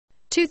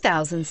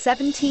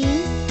2017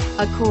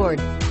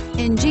 Accord.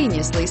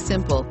 Ingeniously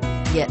simple,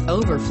 yet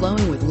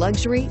overflowing with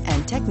luxury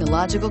and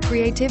technological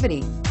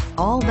creativity.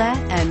 All that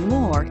and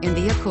more in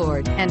the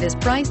Accord, and is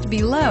priced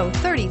below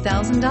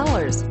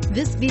 $30,000.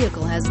 This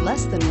vehicle has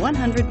less than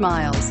 100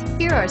 miles.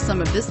 Here are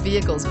some of this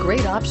vehicle's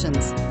great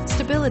options: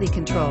 stability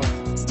control,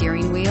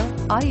 steering wheel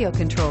audio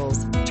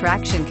controls,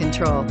 traction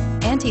control,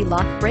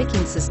 anti-lock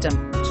braking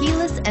system,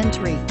 keyless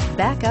entry,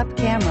 backup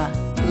camera,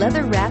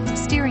 leather-wrapped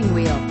steering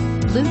wheel,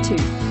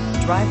 Bluetooth,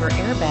 driver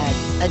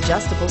airbag,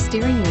 adjustable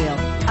steering wheel.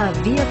 A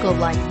vehicle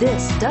like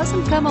this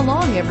doesn't come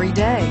along every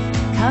day.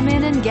 Come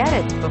in and get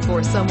it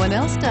before someone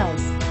else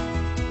does.